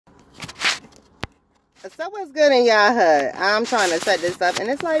So what's good in y'all hood? I'm trying to set this up and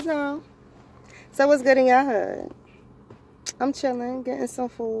it's like, no. So what's good in y'all hood? I'm chilling, getting some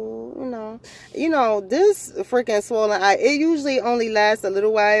food, You know, this freaking swollen eye, it usually only lasts a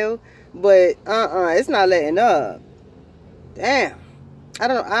little while, but it's not letting up. Damn.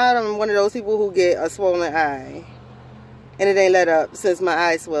 I'm one of those people who get a swollen eye. And it ain't let up since my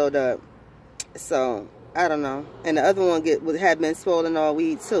eye swelled up. So I don't know. And the other one would have been swollen all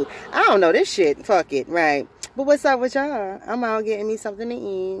week too. I don't know this shit. Fuck it, right? But what's up with y'all? I'm out getting me something to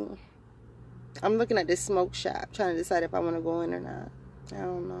eat. I'm looking at this smoke shop, trying to decide if I want to go in or not. I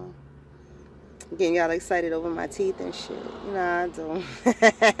don't know. Getting y'all excited over my teeth and shit. Nah, I don't.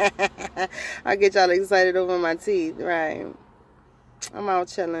 I get y'all excited over my teeth, right? I'm out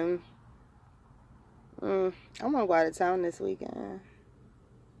chilling. I'm gonna go out of town this weekend.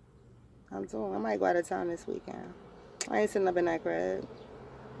 I might go out of town this weekend. I ain't sitting up in that crib.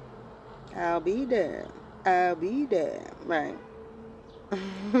 I'll be there. Right.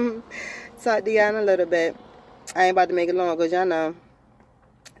 Talk to y'all in a little bit. I ain't about to make it long because y'all know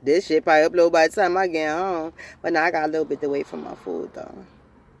this shit probably upload by the time I get home. But now I got a little bit to wait for my food though.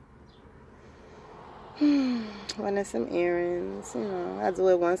 Running some errands, I do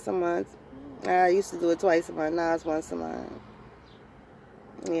it once a month. I used to do it twice a month. Now it's once a month.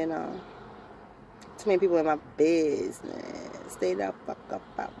 Too many people in my business. Stay the fuck up,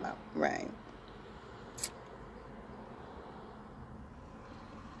 right.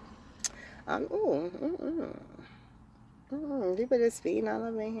 People just feeding all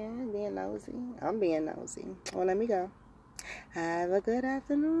over here, being nosy. I'm being nosy. Well, let me go. Have a good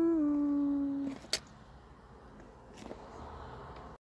afternoon.